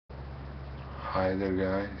Hi there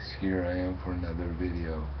guys, here I am for another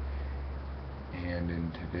video, and in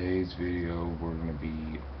today's video we're going to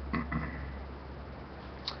be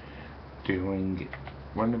doing,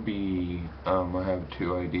 I have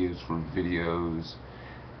two ideas for videos,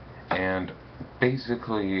 and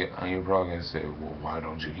basically you're probably going to say, well, why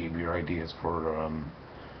don't you keep your ideas for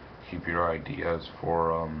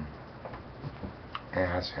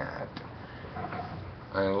asshat?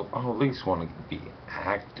 I'll at least want to be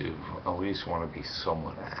active. I at least want to be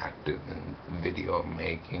somewhat active in video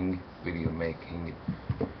making,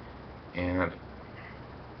 and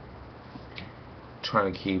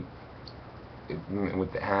trying to keep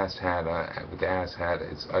with the asshat.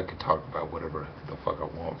 It's I could talk about whatever the fuck I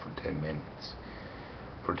want for 10 minutes.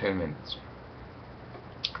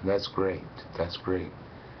 That's great.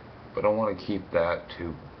 But I want to keep that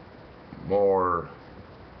to more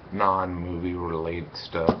non-movie related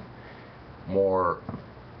stuff, more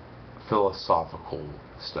philosophical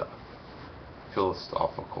stuff,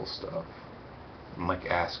 like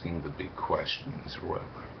asking the big questions or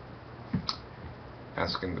whatever.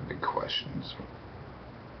 Asking the big questions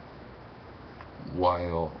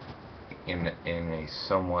while in a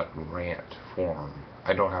somewhat rant form.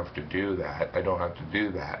 I don't have to do that,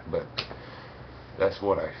 but that's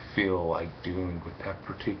what I feel like doing with that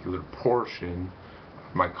particular portion of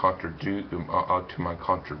my contribution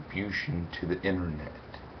to the internet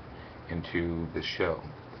and to the show.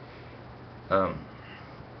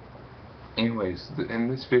 Anyways, in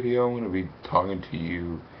this video, I'm going to be talking to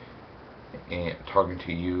you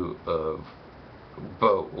of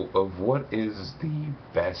what is the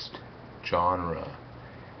best genre.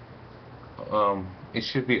 It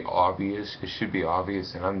should be obvious,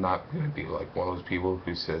 and I'm not going to be like one of those people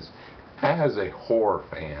who says, as a horror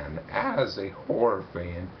fan,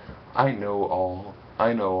 I know all,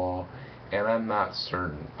 and I'm not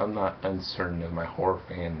uncertain of my horror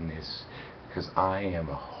fanness, because I am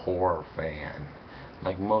a horror fan,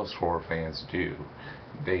 like most horror fans do.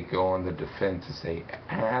 They go on the defense and say,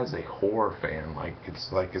 as a horror fan,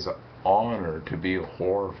 it's an honor to be a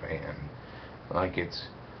horror fan, like it's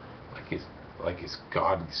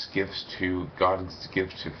God's gifts to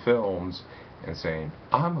films, and saying,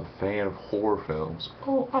 I'm a fan of horror films.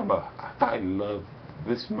 Oh, I love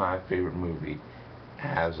this. Is my favorite movie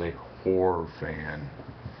as a horror fan.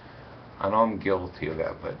 I know I'm guilty of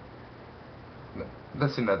that, but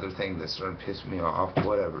that's another thing that's starting to piss me off.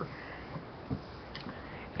 Whatever.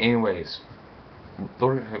 Anyways,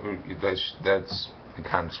 that's I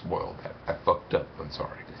kind of spoiled that. I fucked up. I'm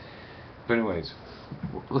sorry. But anyways,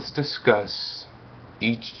 let's discuss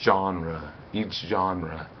each genre,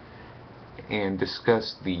 and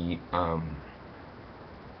discuss the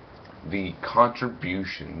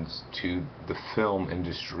contributions to the film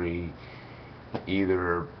industry,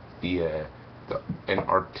 either via an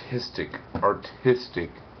artistic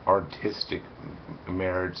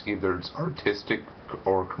merits, either it's artistic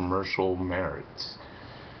or commercial merits.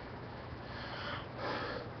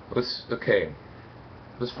 Let's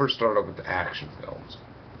first start off with the action films.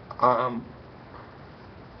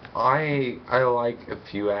 I like a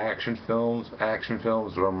few action films. Action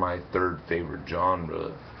films are my third favorite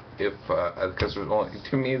genre. Because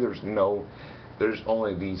there's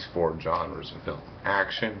only these four genres of film: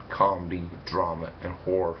 action, comedy, drama, and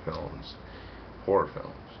horror films.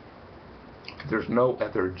 There's no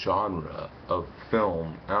other genre of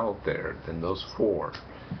film out there than those four.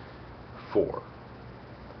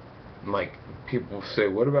 Like, people say,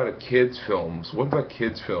 what about kids films?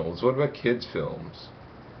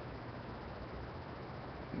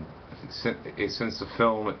 Since the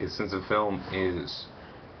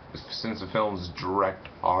film's direct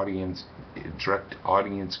audience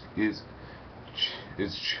is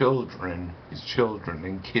children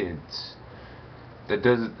and kids, that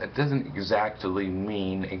doesn't exactly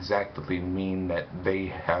mean that they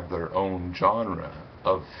have their own genre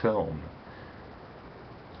of film.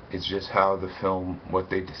 It's just how what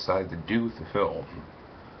they decide to do with the film.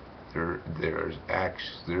 There's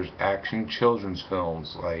action children's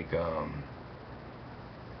films like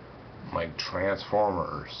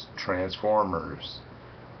Transformers.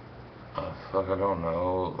 Fuck, I don't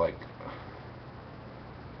know, like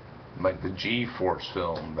the G-Force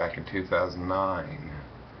film back in 2009.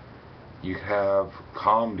 You have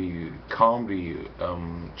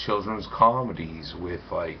children's comedies with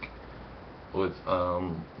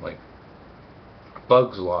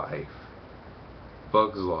Bugs Life,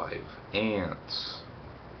 Ants.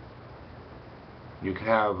 You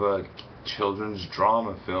have a children's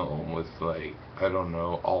drama film with I don't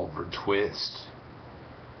know, Oliver Twist.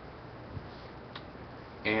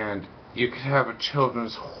 And You could have a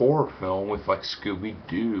children's horror film with like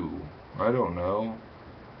Scooby-Doo. I don't know.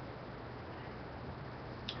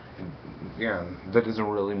 Yeah, that doesn't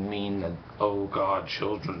really mean that, oh god,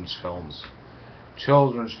 children's films.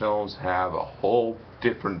 Children's films have a whole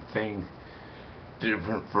different thing,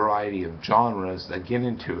 different variety of genres that get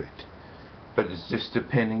into it. But it's just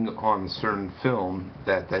depending on a certain film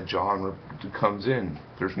that that genre comes in.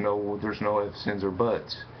 There's no ifs, ands, or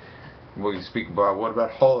buts. We speak about, what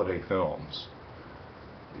about holiday films?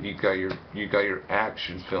 You got your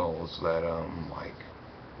action films that like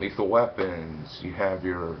Lethal Weapons. You have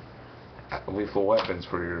your Lethal Weapons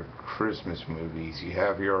for your Christmas movies. You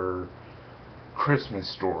have your Christmas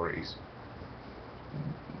stories.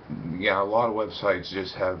 Yeah, a lot of websites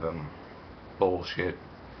just have them bullshit.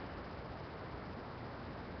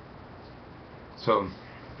 So,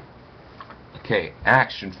 okay,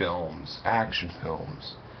 action films, action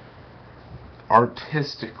films.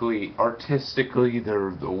 Artistically,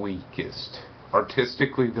 they're the weakest.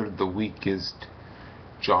 Artistically, they're the weakest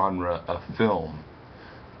genre of film.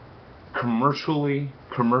 Commercially,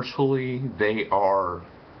 they are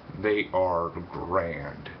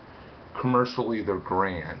grand. Commercially, they're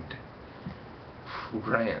grand.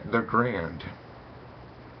 They're grand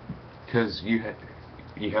because you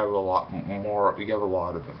have a lot more. You have a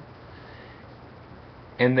lot of them.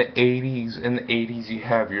 In the 80s, you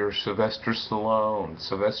have your Sylvester Stallone.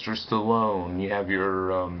 You have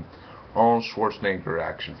your Arnold Schwarzenegger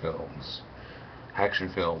action films.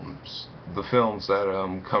 The films that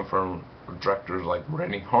come from directors like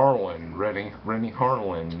Rennie Harlin.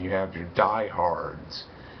 You have your Die Hards.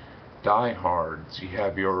 You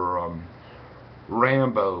have your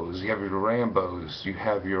Rambos. You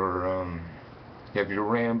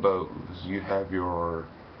have your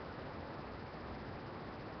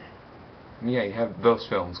yeah, you have those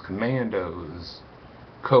films, Commandos,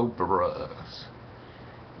 Cobras.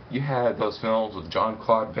 You had those films with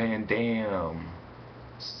Jean-Claude Van Damme,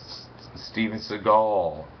 Steven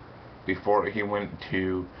Seagal, before he went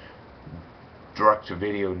to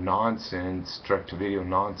direct-to-video nonsense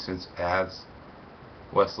as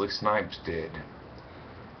Wesley Snipes did.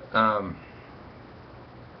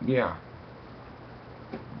 Yeah.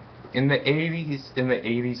 In the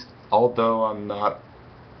 80s, although I'm not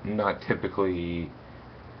typically,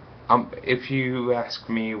 if you ask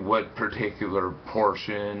me what particular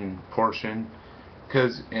portion,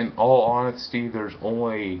 because in all honesty, there's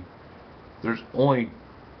only two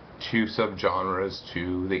subgenres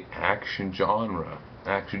to the action genre.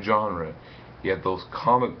 You have those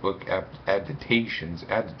comic book adaptations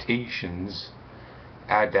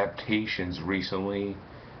recently,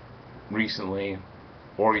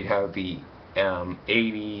 or you have the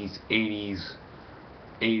 80s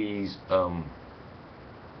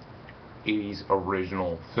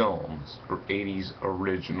original films, or 80s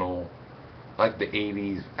original, like the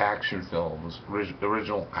 80s action films,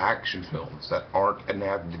 original action films that aren't an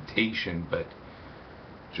adaptation but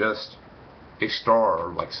just a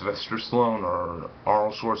star like Sylvester Stallone or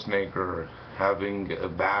Arnold Schwarzenegger having a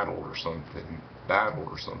battle or something.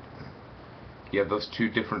 You have those two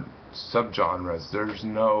different subgenres. There's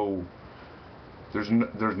no other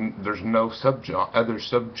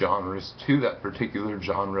subgenres to that particular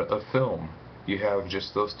genre of film. You have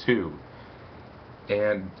just those two.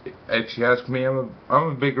 And if you ask me, I'm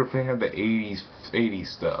a bigger fan of the 80s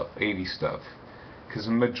stuff, because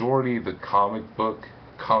the majority of the comic book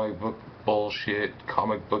bullshit,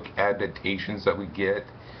 comic book adaptations that we get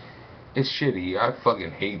is shitty. I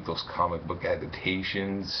fucking hate those comic book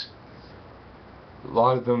adaptations. A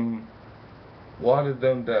lot of them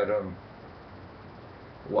that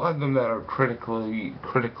are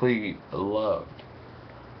critically loved.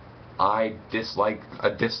 I dislike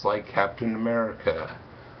Captain America.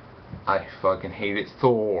 I fucking hated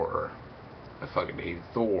Thor.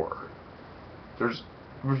 There's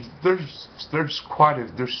quite a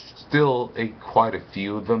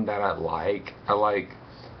few of them that I like. I like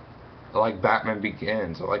Batman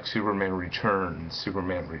Begins. I like Superman Returns.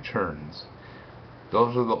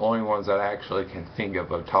 Those are the only ones that I actually can think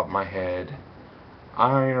of off the top of my head.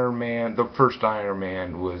 Iron Man, the first Iron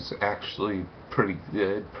Man was actually pretty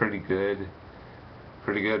good,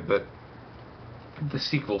 but the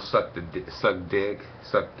sequel sucked dick.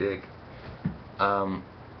 I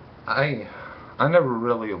never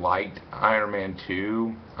really liked Iron Man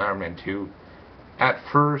 2. At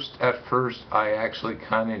first, I actually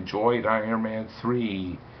kind of enjoyed Iron Man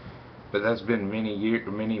 3, but that's been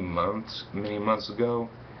many months ago.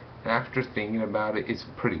 And after thinking about it, it's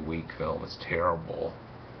a pretty weak film. It's terrible.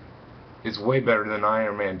 It's way better than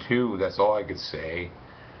Iron Man 2. That's all I could say.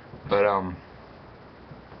 But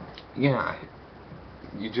yeah,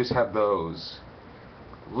 you just have those.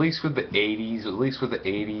 At least with the 80s, at least with the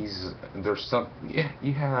 80s, there's some, yeah,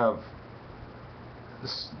 you have, at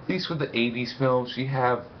least with the 80s films, you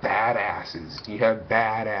have badasses, you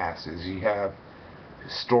have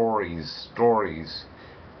stories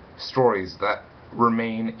that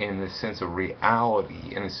remain in the sense of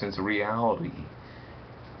reality,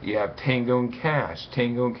 You have Tango and Cash,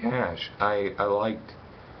 I liked,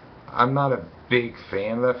 I'm not a big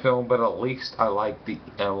fan of that film, but at least at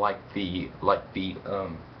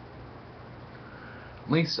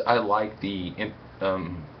least I like the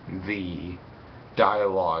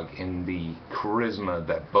dialogue and the charisma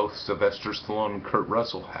that both Sylvester Stallone and Kurt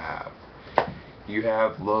Russell have. You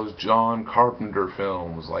have those John Carpenter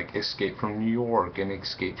films like Escape from New York and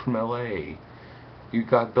Escape from L.A. You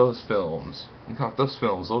got those films.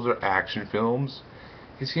 Those are action films.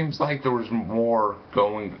 It seems like there was more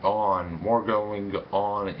going on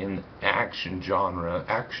in the action genre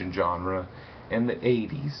in the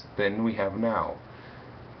 80s than we have now.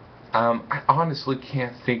 I honestly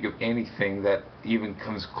can't think of anything that even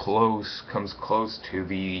comes close to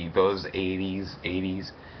those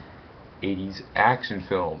 80s action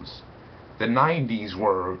films. The 90s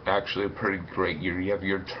were actually a pretty great year. You have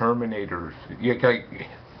your Terminator.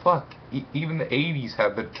 Even the 80s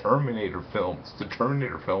had the Terminator films. The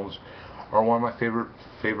Terminator films are one of my favorite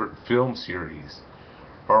film series.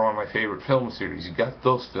 You got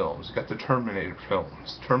those films. You got the Terminator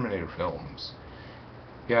films.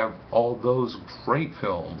 You have all those great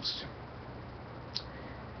films.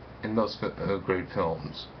 In those great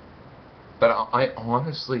films. But I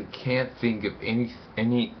honestly can't think of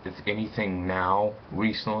anything now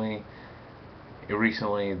recently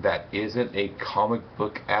that isn't a comic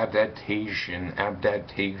book adaptation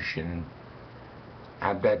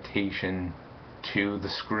to the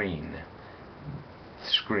screen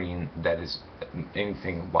that is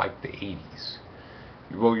anything like the 80s.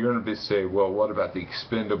 Well, you're going to say, well, what about the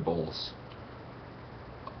Expendables?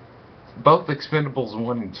 Both Expendables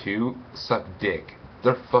 1 and 2 suck dick.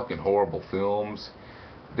 They're fucking horrible films.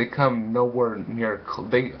 They come nowhere near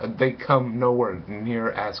they come nowhere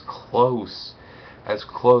near as close as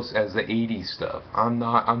the 80s stuff. I'm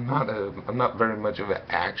not very much of an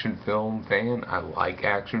action film fan. I like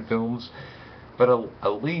action films, but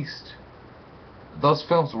at least those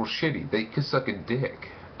films were shitty. They could suck a dick.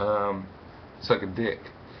 Suck a dick.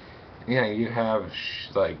 Yeah, you have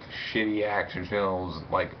like shitty action films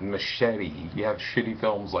like Machete. You have shitty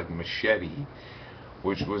films like Machete,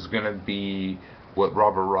 which was gonna be what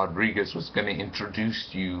Robert Rodriguez was gonna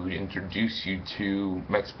introduce you to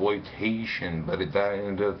exploitation, but that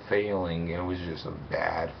ended up failing, and it was just a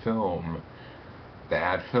bad film.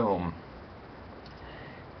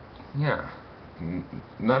 Yeah,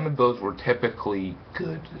 none of those were typically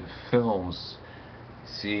good films.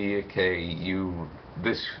 See, okay,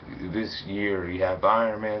 this year you have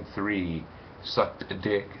Iron Man 3, sucked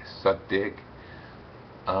dick.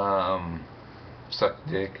 Um, Sucked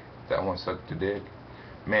dick. That one sucked a dick.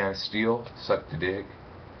 Man of Steel sucked a dick.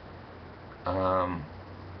 Yeah,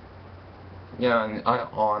 and I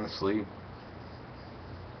honestly,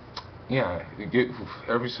 yeah,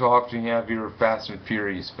 every so often you have your Fast and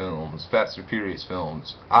Furious films.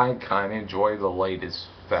 I kind of enjoy the latest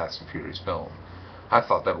Fast and Furious film. I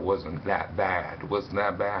thought that wasn't that bad. It was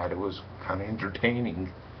kind of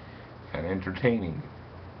entertaining.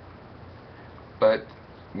 But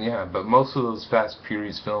yeah, but most of those Fast and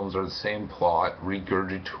Furious films are the same plot,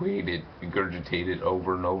 regurgitated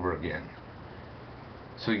over and over again.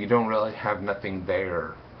 So you don't really have nothing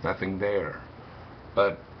there.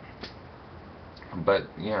 But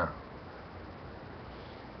yeah.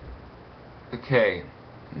 Okay,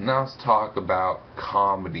 now let's talk about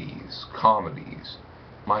comedies.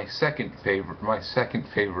 My second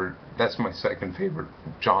favorite that's my second favorite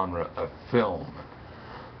genre of film.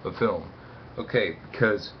 Okay,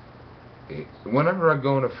 because whenever I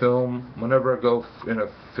go in a film,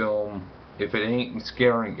 if it ain't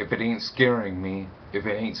scaring me,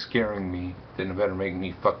 then it better make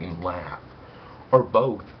me fucking laugh. Or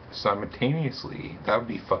both simultaneously. That would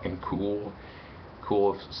be fucking cool.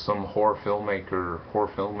 Cool if some horror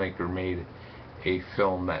filmmaker made a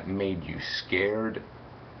film that made you scared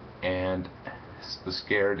and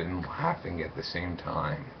laughing at the same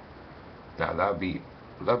time. Now that'd be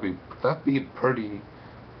a pretty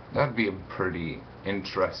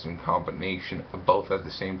interesting combination of both at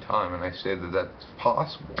the same time, and I say that that's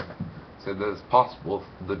possible. If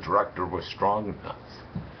the director was strong enough.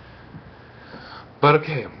 But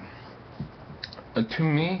okay, to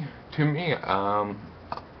me,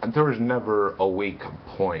 there was never a weak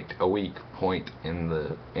point in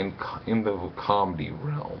the comedy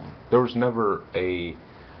realm. There was never a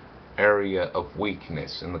area of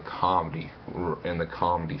weakness in the comedy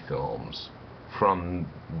films from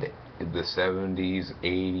the 70s,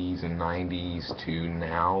 80s, and 90s to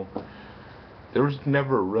now. There was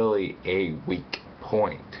never really a weak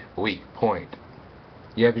point.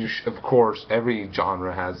 Yeah, of course, every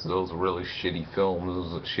genre has those really shitty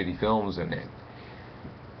films in it.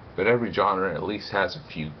 But every genre at least has a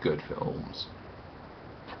few good films.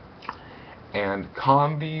 And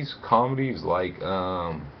comedies like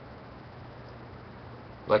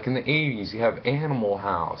in the 80s, you have Animal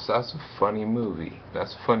House. That's a funny movie. I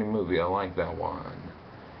like that one.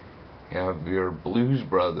 You have your Blues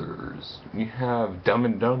Brothers. You have Dumb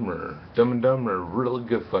and Dumber. Really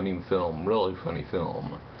good funny film. Really funny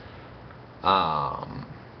film.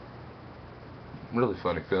 Really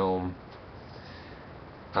funny film.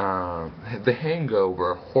 The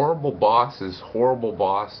Hangover. Horrible Bosses.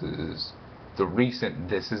 The recent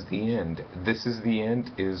This Is the End. This Is the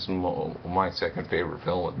End is my second favorite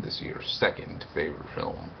film of this year. Second favorite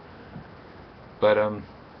film. But,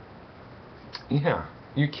 yeah.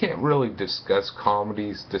 You can't really discuss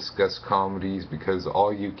comedies because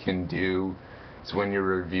all you can do is when you're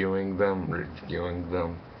reviewing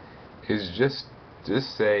them is just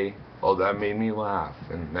say, oh, that made me laugh,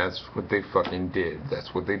 and that's what they fucking did.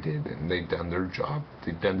 That's what they did, and they done their job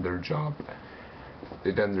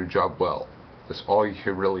well. That's all you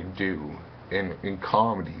can really do in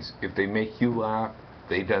comedies. If they make you laugh,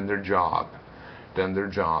 they done their job, and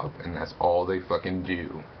that's all they fucking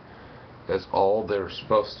do. That's all they're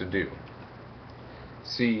supposed to do.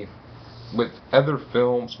 See, with other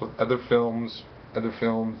films,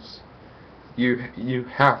 you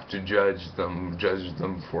have to judge them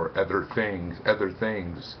for other things.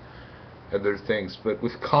 But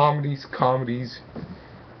with comedies,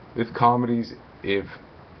 if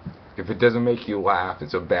it doesn't make you laugh,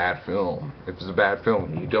 it's a bad film. If it's a bad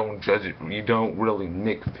film, you don't judge it. You don't really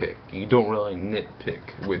nitpick. You don't really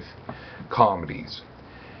nitpick with comedies.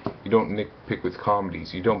 You don't nitpick with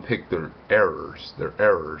comedies. You don't pick their errors.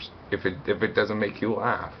 If it doesn't make you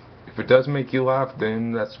laugh. If it does make you laugh,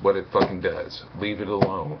 then that's what it fucking does. Leave it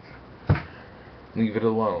alone.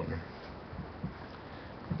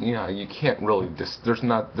 Yeah, you can't really there's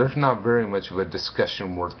not very much of a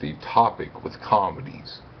discussion worthy topic with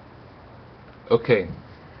comedies. Okay,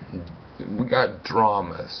 we got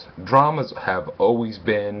dramas. Dramas have always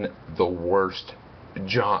been the worst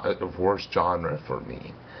genre for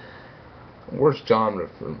me. Worst genre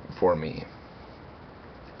for me.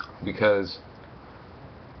 Because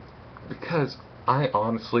I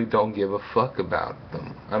honestly don't give a fuck about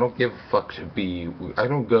them. I don't give a fuck I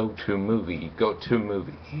don't go to a movie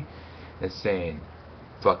and saying,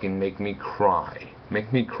 fucking make me cry.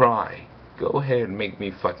 Go ahead and make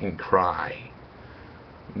me fucking cry.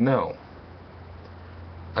 No.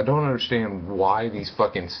 I don't understand why these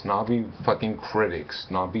fucking snobby fucking critics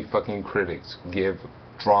give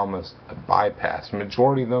dramas a bypass.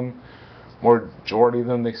 Majority of them,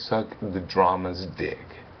 they suck the drama's dick.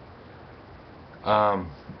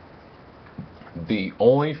 The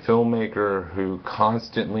only filmmaker who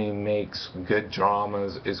constantly makes good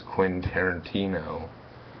dramas is Quentin Tarantino.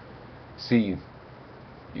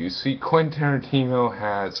 You see, Quentin Tarantino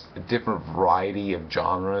has a different variety of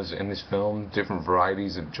genres in his film, different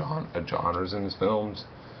varieties of genres in his films.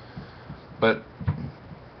 But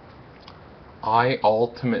I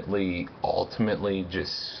ultimately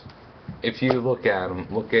just, if you look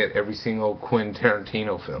at every single Quentin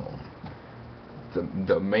Tarantino film,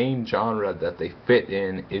 the main genre that they fit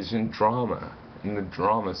in is in drama, in the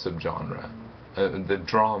drama subgenre, the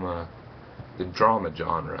drama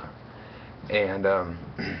genre. And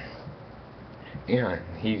yeah,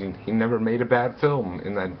 he never made a bad film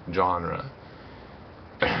in that genre.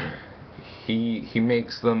 He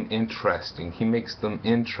makes them interesting. He makes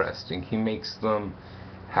them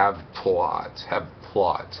have plots, have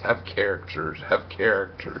characters.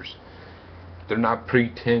 They're not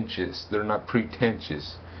pretentious. They're not trying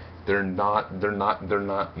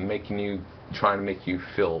to make you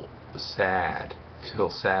feel sad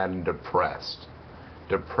and depressed.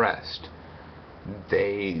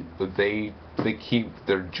 They keep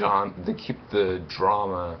the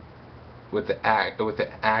drama with the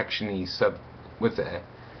actiony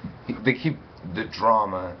they keep the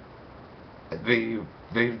drama. They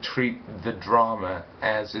treat the drama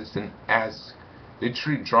as they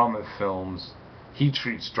treat drama films. He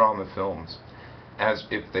treats drama films as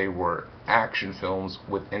if they were action films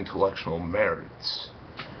with intellectual merits.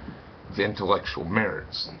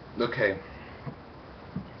 Okay.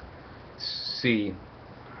 see,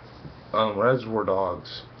 Reservoir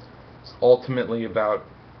Dogs is ultimately about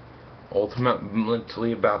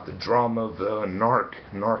the drama of the narc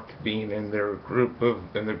being in their group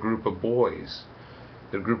of boys.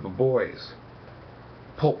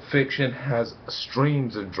 Pulp Fiction has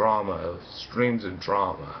streams of drama.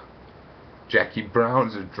 Jackie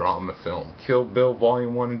Brown's a drama film. Kill Bill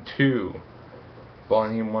Volume 1 and 2.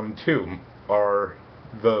 Volume 1 and 2 are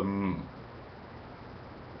the...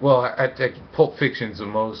 Well, I think Pulp Fiction's the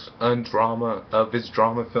most undrama of his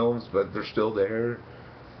drama films, but they're still there.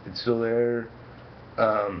 It's still there.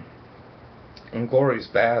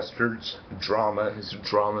 Inglourious Basterds, drama, is a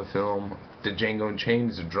drama film. The Django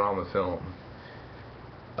Unchained is a drama film.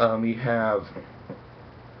 I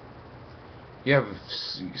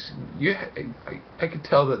can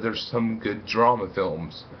tell that there's some good drama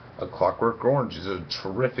films. A Clockwork Orange is a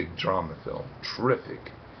terrific drama film.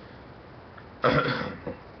 Terrific.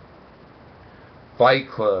 Fight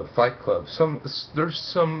Club. There's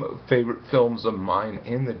some favorite films of mine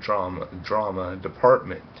in the drama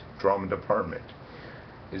department.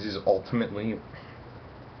 This is ultimately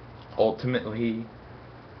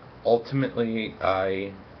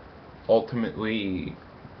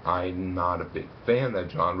I'm not a big fan of that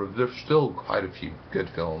genre. There's still quite a few good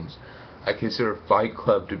films. I consider Fight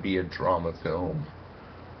Club to be a drama film.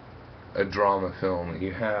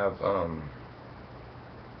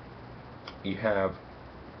 You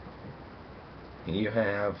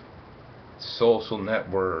have Social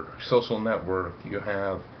Network, you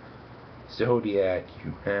have Zodiac,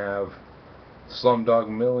 you have Slumdog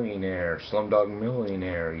Millionaire,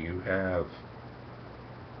 you have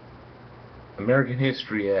American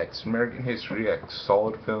History X,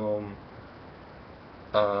 solid film.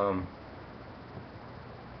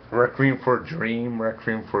 Requiem for a Dream,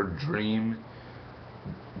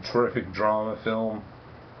 terrific drama film.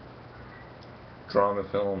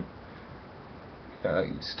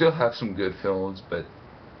 You still have some good films, but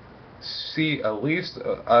see, at least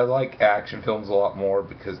I like action films a lot more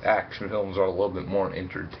because action films are a little bit more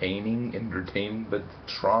entertaining, but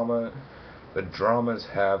dramas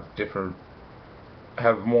have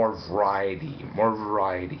more variety.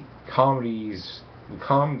 Comedies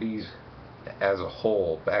as a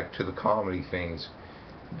whole, back to the comedy things,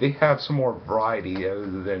 they have some more variety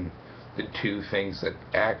other than the two things that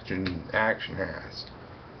action has.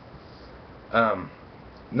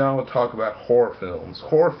 Now we'll talk about horror films.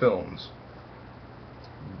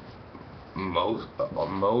 Most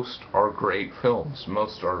are great films.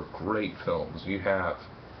 You have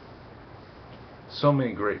so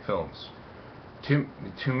many great films. To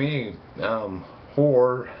me,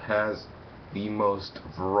 horror has the most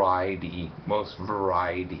variety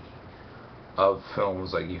of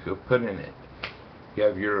films that you could put in it. You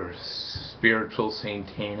have your spiritual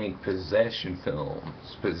satanic possession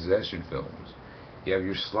films. You have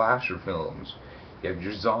your slasher films. You have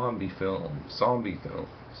your zombie films.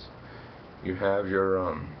 You have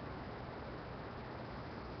your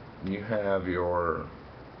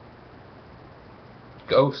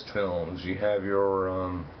ghost films.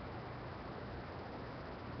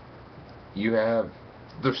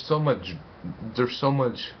 There's so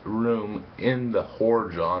much room in the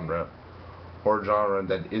horror genre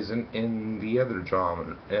that isn't in the other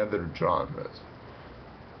genres.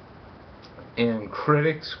 And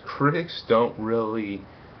critics don't really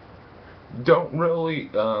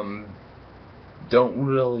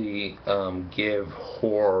give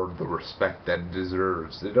horror the respect that it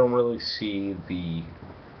deserves. They don't really see the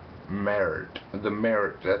merit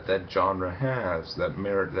that genre has.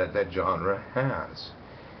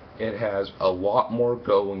 It has a lot more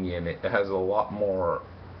going in it. It has a lot more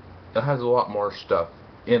stuff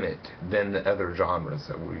in it than the other genres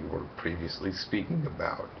that we were previously speaking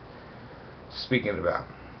about.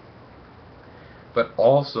 But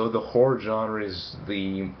also, the horror genre is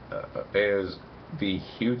the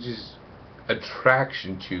hugest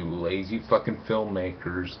attraction to lazy fucking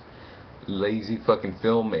filmmakers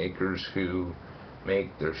who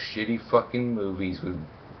make their shitty fucking movies with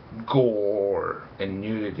gore and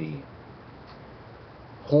nudity.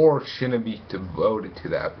 Horror shouldn't be devoted to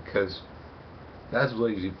that because that's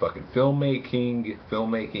lazy fucking filmmaking.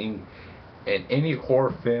 And any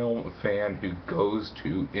horror film fan who goes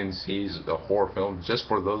to and sees a horror film just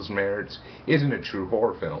for those merits isn't a true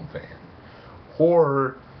horror film fan.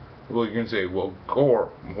 Horror, well, you're going to say, well, gore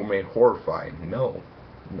made horrifying. No,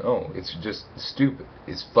 it's just stupid.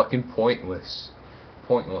 It's fucking pointless.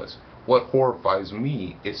 What horrifies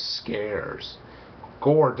me is scares.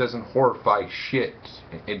 Gore doesn't horrify shit.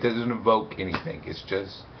 It doesn't evoke anything. It's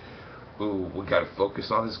just, ooh, we gotta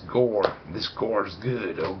focus on this gore. This gore's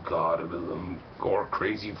good. Oh god, gore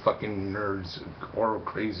crazy fucking nerds, gore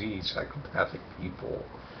crazy psychopathic people.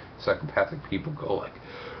 Psychopathic people go like,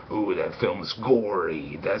 ooh, that film is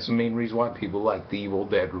gory. That's the main reason why people like the Evil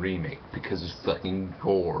Dead remake, because it's fucking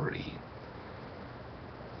gory.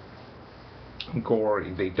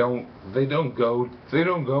 Gory. They don't go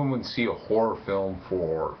and see a horror film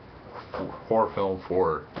for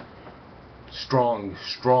strong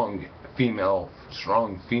female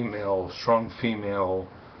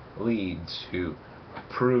leads who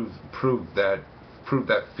prove that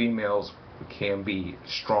females can be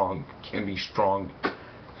strong,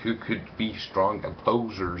 who could be strong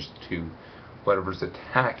opposers to whatever's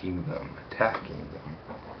attacking them.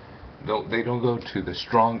 They don't go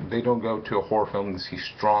to a horror film to see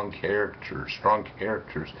strong characters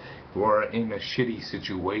who are in a shitty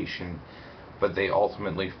situation, but they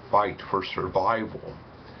ultimately fight for survival.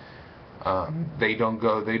 They don't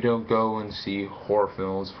go and see horror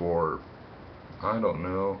films for, I don't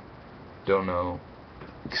know,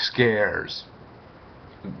 scares.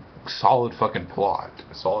 Solid fucking plot.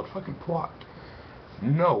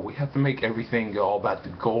 No, we have to make everything all about the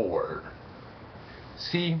gore.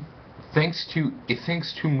 See, thanks to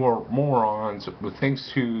more morons, I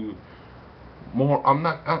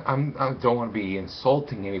don't want to be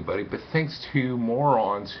insulting anybody, but thanks to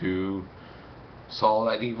morons who saw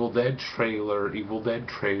that Evil Dead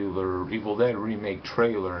remake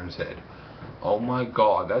trailer and said, oh my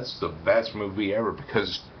god, that's the best movie ever because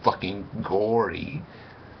it's fucking gory.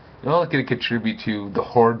 You're not going to contribute to the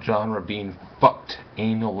horror genre being fucked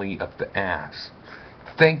anally up the ass.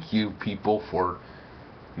 Thank you, people, for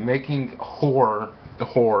making horror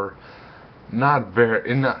for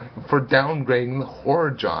downgrading the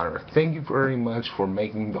horror genre. Thank you very much for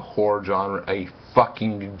making the horror genre a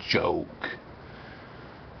fucking joke.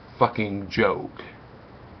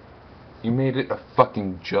 You made it a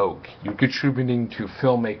fucking joke. You're contributing to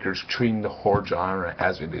filmmakers treating the horror genre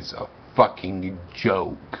as it is a fucking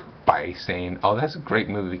joke by saying, oh, that's a great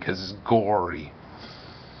movie because it's gory.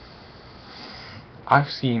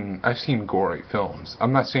 I've seen gory films.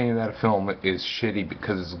 I'm not saying that a film is shitty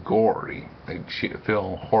because it's gory.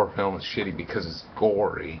 Horror film is shitty because it's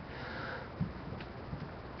gory.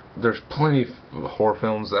 There's plenty of horror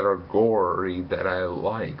films that are gory that I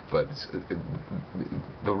like, but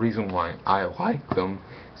the reason why I like them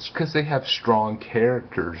is because they have strong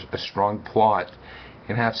characters, a strong plot,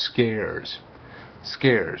 and have scares.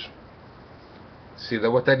 See,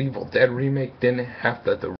 what that Evil Dead remake didn't have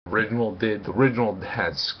that the original did. The original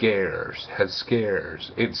had scares. It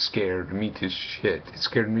scared me to shit.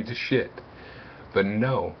 But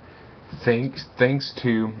no, thanks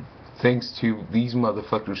to these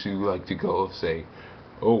motherfuckers who like to go and say,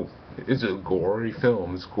 oh, it's a gory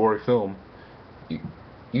film.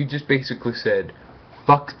 You just basically said,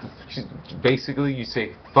 you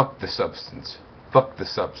say, fuck the substance. Fuck the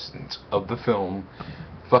substance of the film.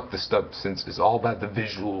 Fuck the substance. It's all about the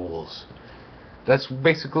visuals. That's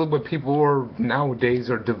basically what people nowadays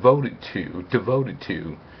are devoted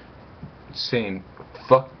to. Saying,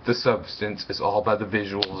 fuck the substance. It's all about the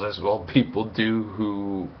visuals. That's what people do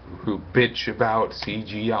who bitch about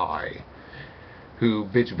CGI.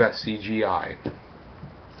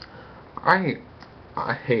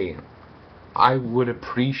 Hey, I would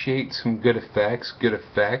appreciate some good effects,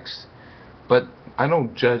 but I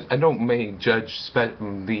don't judge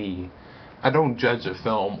a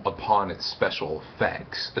film upon its special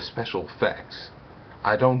effects.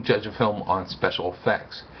 I don't judge a film on special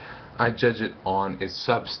effects. I judge it on its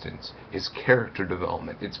substance, its character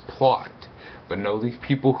development, its plot. But no, these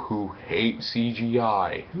people who hate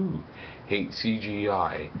CGI,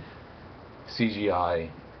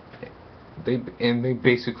 they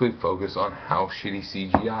basically focus on how shitty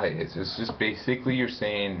CGI is. It's just basically you're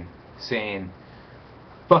saying,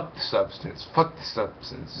 fuck the substance.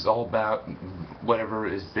 It's all about whatever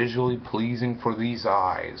is visually pleasing for these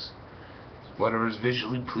eyes.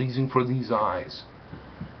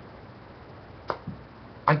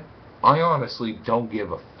 I honestly don't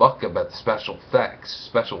give a fuck about the special effects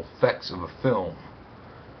of a film.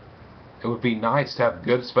 It would be nice to have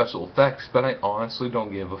good special effects, but I honestly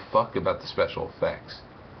don't give a fuck about the special effects.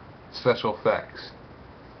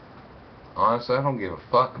 Honestly, I don't give a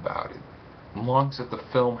fuck about it. As long as the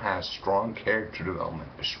film has strong character development,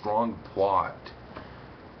 a strong plot,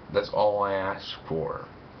 that's all I ask for.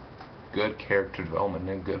 Good character development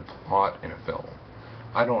and good plot in a film.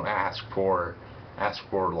 I don't ask for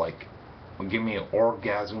like, give me an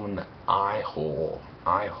orgasm in the eye hole,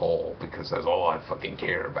 because that's all I fucking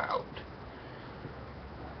care about.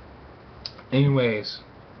 Anyways,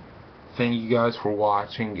 thank you guys for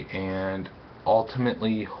watching, and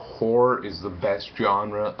ultimately horror is the best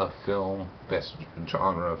genre of film.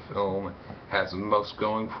 Has the most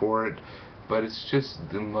going for it, but it's just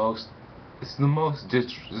it's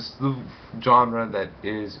the genre that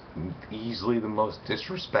is easily the most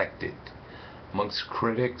disrespected amongst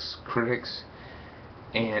critics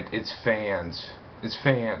and its fans. It's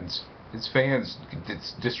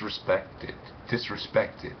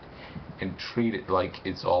disrespected and treated like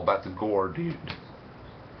it's all about the gore, dude.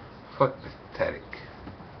 Fuck pathetic.